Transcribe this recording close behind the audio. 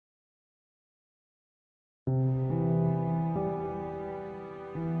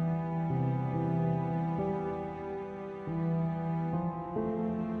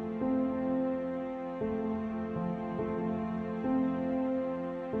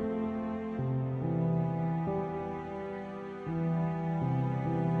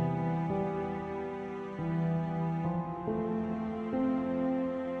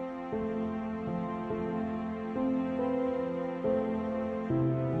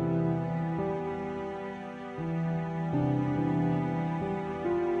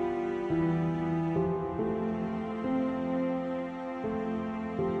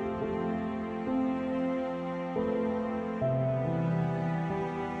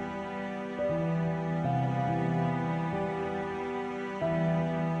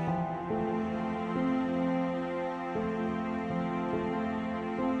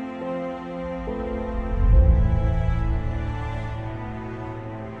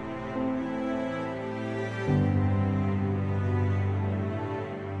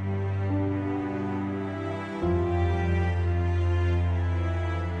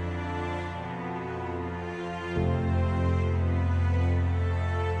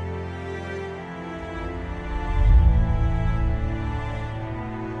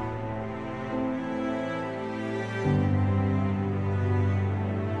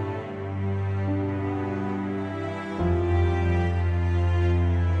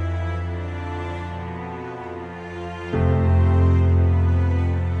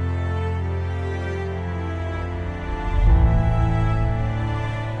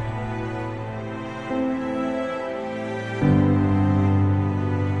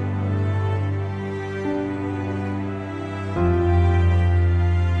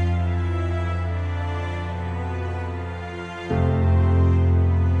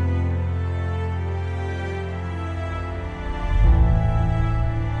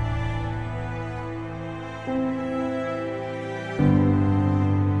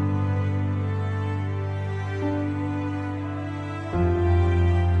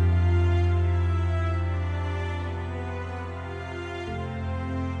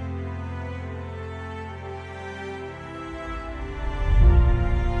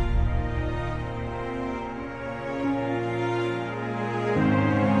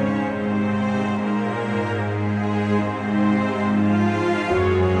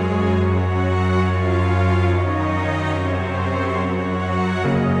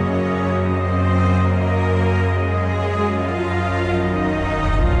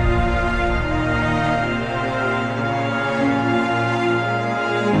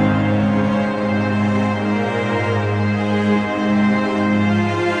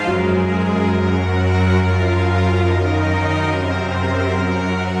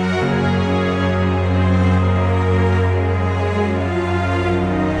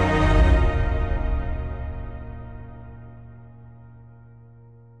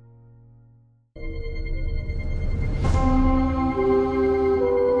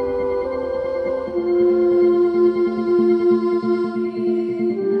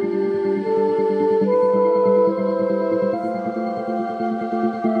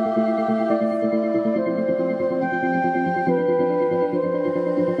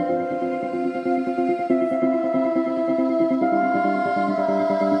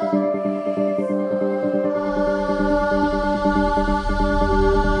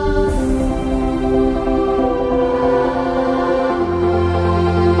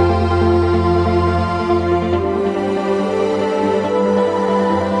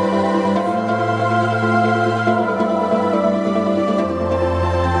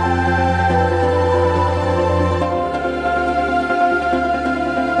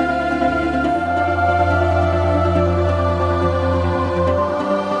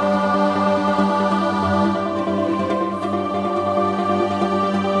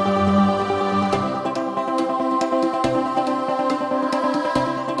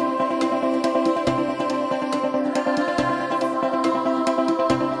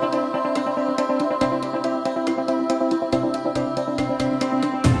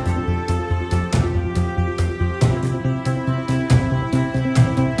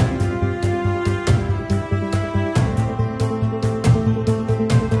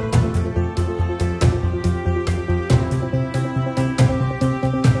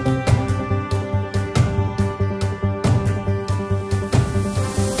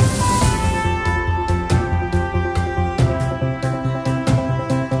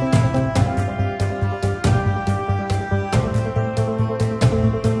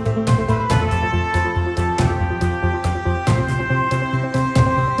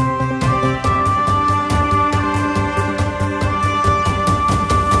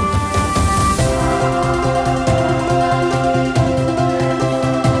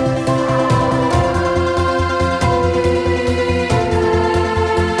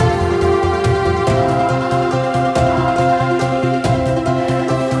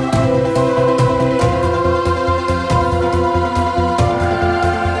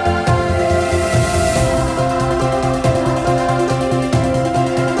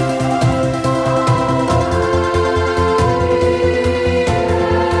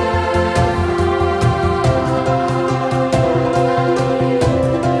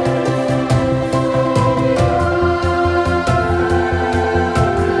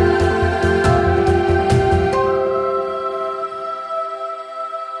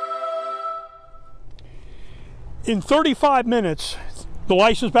In 35 minutes, the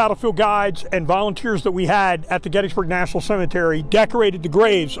licensed battlefield guides and volunteers that we had at the Gettysburg National Cemetery decorated the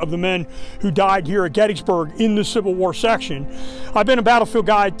graves of the men who died here at Gettysburg in the Civil War section. I've been a battlefield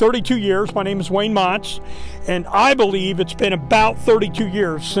guide 32 years. My name is Wayne Montz, and I believe it's been about 32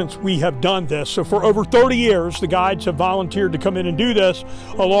 years since we have done this. So for over 30 years, the guides have volunteered to come in and do this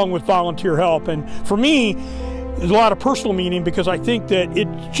along with volunteer help. And for me, there's a lot of personal meaning because I think that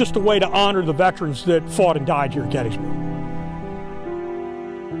it's just a way to honor the veterans that fought and died here at Gettysburg.